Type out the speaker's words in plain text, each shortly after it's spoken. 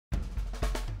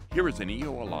Here is an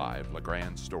EOA Live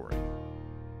Grande story.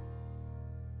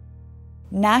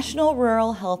 National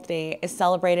Rural Health Day is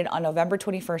celebrated on November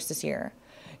 21st this year.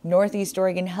 Northeast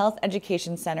Oregon Health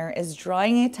Education Center is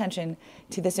drawing attention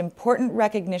to this important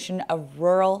recognition of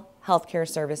rural healthcare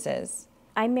services.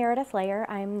 I'm Meredith Lair.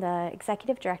 I'm the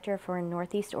Executive Director for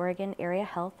Northeast Oregon Area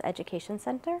Health Education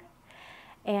Center.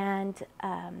 And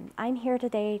I'm here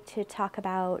today to talk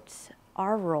about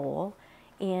our role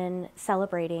in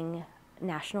celebrating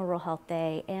National Rural Health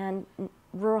Day and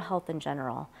rural health in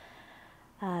general.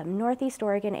 Northeast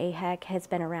Oregon AHEC has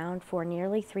been around for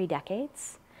nearly 3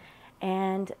 decades,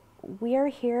 and we're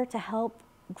here to help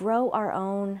grow our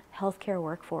own healthcare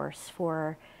workforce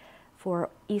for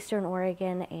Eastern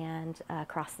Oregon and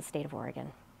across the state of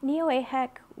Oregon. NEOAHEC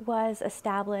was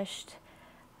established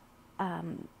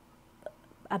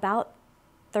about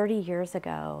 30 years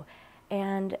ago,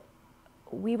 and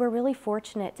we were really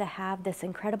fortunate to have this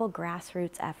incredible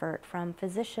grassroots effort from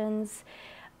physicians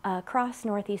across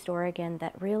Northeast Oregon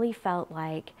that really felt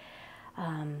like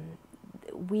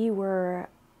we were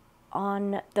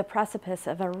on the precipice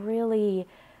of a really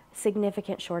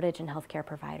significant shortage in healthcare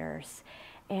providers.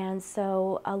 And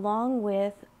so along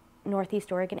with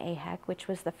Northeast Oregon AHEC, which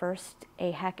was the first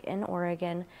AHEC in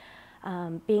Oregon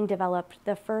being developed,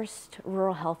 the first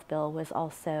rural health bill was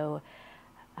also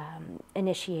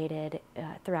initiated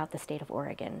throughout the state of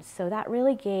Oregon. So that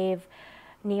really gave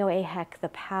NEOAHEC the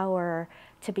power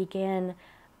to begin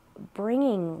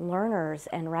bringing learners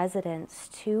and residents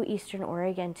to Eastern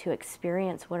Oregon to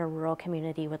experience what a rural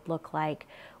community would look like,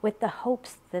 with the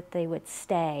hopes that they would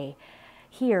stay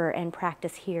here and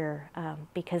practice here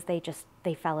because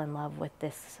they fell in love with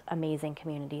this amazing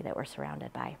community that we're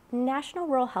surrounded by. National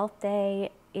Rural Health Day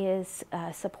is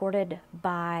supported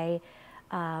by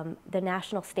the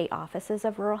National State Offices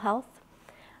of Rural Health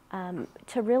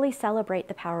to really celebrate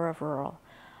the power of rural,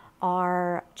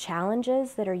 our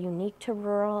challenges that are unique to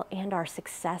rural and our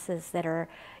successes that are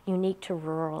unique to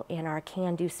rural, in our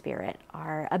can-do spirit,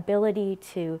 our ability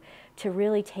to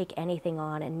really take anything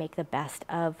on and make the best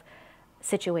of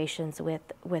situations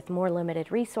with more limited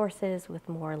resources, with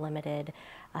more limited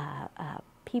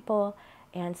people.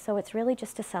 And so it's really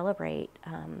just to celebrate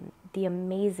the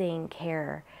amazing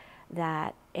care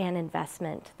and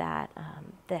investment that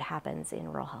happens in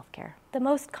rural healthcare. The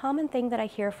most common thing that I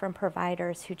hear from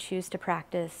providers who choose to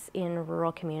practice in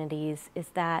rural communities is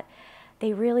that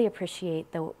they really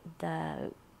appreciate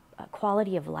the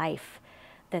quality of life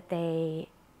that they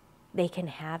can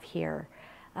have here.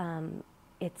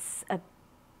 It's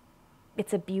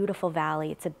a beautiful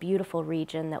valley, it's a beautiful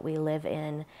region that we live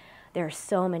in. There are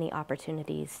so many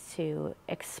opportunities to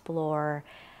explore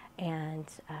and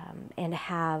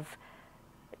have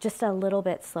just a little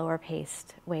bit slower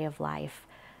paced way of life.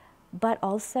 But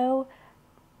also,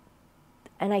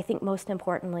 and I think most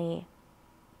importantly,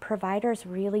 providers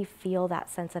really feel that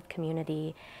sense of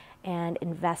community and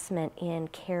investment in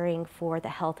caring for the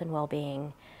health and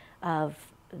well-being of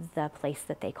the place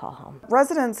that they call home.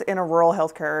 Residents in a rural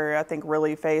healthcare area, I think,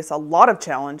 really face a lot of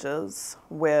challenges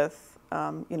with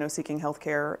seeking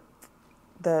healthcare.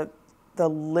 The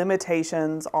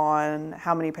limitations on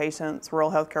how many patients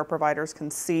rural healthcare providers can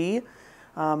see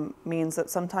means that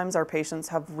sometimes our patients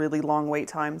have really long wait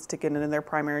times to get into their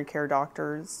primary care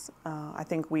doctors. I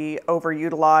think we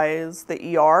overutilize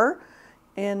the ER,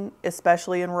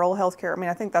 especially in rural healthcare. I mean,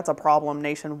 I think that's a problem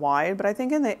nationwide, but I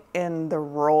think in the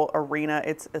rural arena,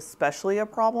 it's especially a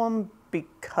problem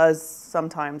because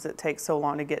sometimes it takes so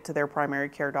long to get to their primary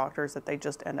care doctors that they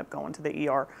just end up going to the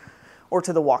ER or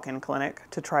to the walk-in clinic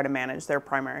to try to manage their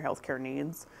primary health care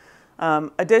needs.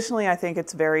 Additionally, I think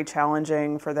it's very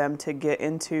challenging for them to get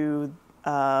into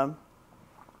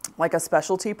like a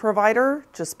specialty provider,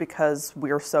 just because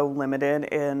we're so limited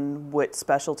in what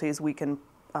specialties we can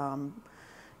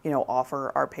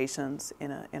offer our patients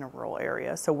in a rural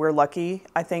area. So we're lucky,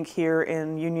 I think, here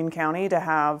in Union County to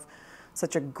have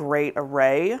such a great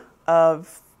array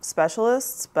of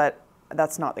specialists, but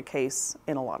that's not the case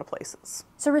in a lot of places.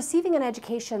 So receiving an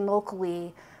education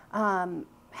locally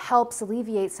helps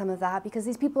alleviate some of that, because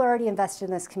these people are already invested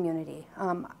in this community.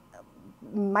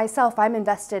 Myself, I'm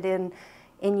invested in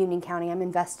Union County. I'm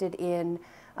invested in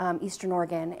Eastern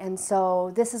Oregon, and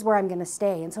so this is where I'm going to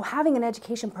stay. And so having an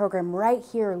education program right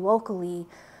here locally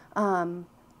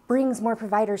brings more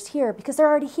providers here because they're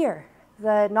already here.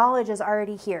 The knowledge is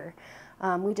already here.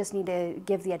 We just need to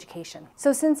give the education.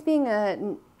 So since being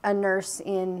a nurse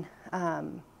in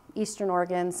Eastern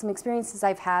Oregon, some experiences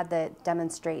I've had that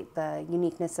demonstrate the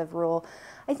uniqueness of rural,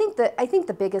 I think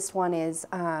the biggest one is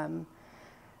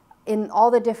in all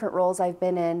the different roles I've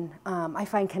been in, I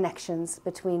find connections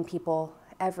between people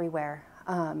everywhere.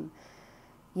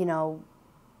 You know,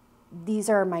 these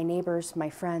are my neighbors, my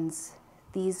friends.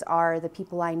 These are the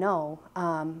people I know.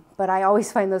 But I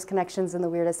always find those connections in the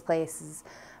weirdest places.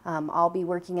 I'll be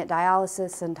working at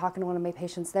dialysis and talking to one of my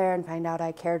patients there and find out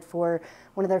I cared for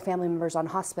one of their family members on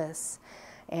hospice.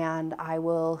 And I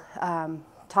will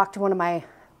talk to one of my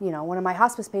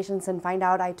hospice patients and find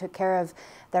out I took care of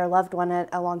their loved one at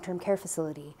a long-term care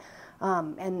facility.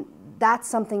 And that's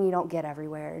something you don't get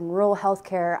everywhere. In rural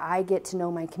healthcare, I get to know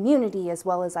my community as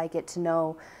well as I get to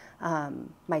know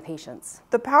my patients.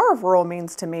 The power of rural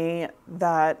means to me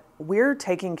that we're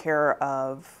taking care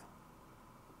of,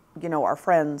 you know, our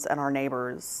friends and our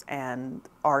neighbors and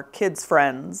our kids'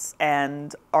 friends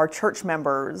and our church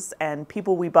members and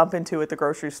people we bump into at the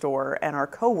grocery store and our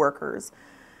coworkers.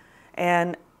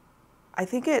 And I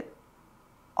think it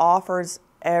offers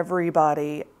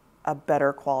everybody a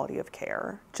better quality of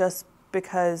care, just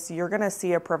because you're going to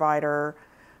see a provider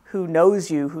who knows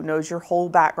you, who knows your whole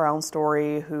background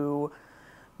story, who,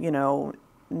 you know,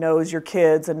 knows your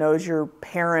kids and knows your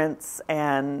parents.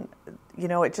 And, you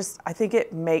know, I think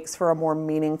it makes for a more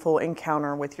meaningful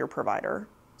encounter with your provider.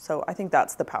 So I think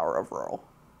that's the power of rural.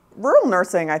 Rural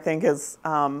nursing, I think, is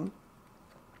kind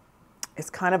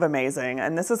of amazing.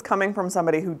 And this is coming from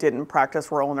somebody who didn't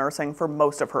practice rural nursing for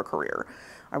most of her career.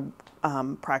 I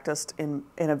practiced in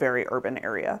a very urban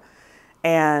area.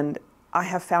 And I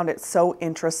have found it so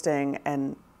interesting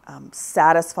and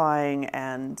satisfying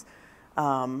and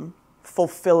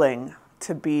fulfilling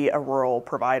to be a rural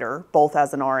provider, both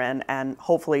as an RN and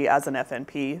hopefully as an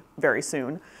FNP very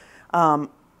soon.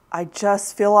 I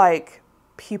just feel like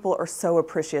people are so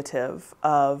appreciative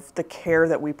of the care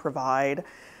that we provide.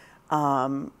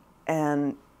 And,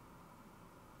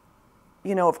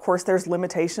 you know, of course, there's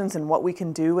limitations in what we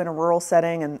can do in a rural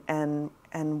setting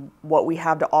and what we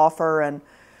have to offer.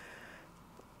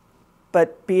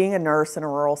 But being a nurse in a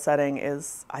rural setting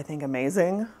is, I think,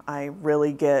 amazing. I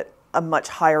really get a much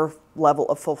higher level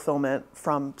of fulfillment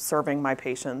from serving my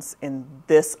patients in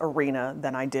this arena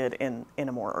than I did in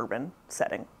a more urban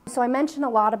setting. So I mentioned a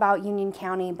lot about Union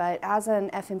County, but as an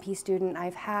FNP student,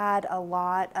 I've had a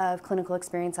lot of clinical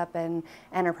experience up in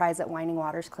Enterprise at Winding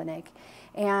Waters Clinic.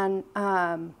 And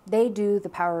they do the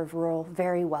power of rural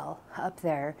very well up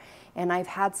there. And I've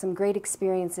had some great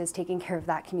experiences taking care of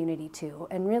that community too.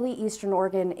 And really, Eastern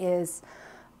Oregon is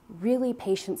really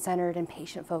patient-centered and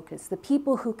patient-focused. The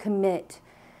people who commit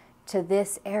to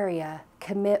this area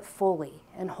commit fully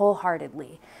and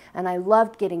wholeheartedly. And I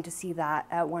loved getting to see that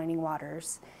at Winding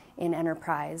Waters in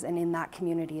Enterprise and in that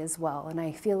community as well. And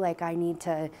I feel like I need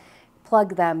to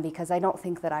plug them because I don't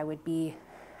think that I would be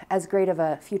as great of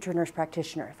a future nurse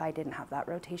practitioner if I didn't have that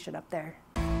rotation up there.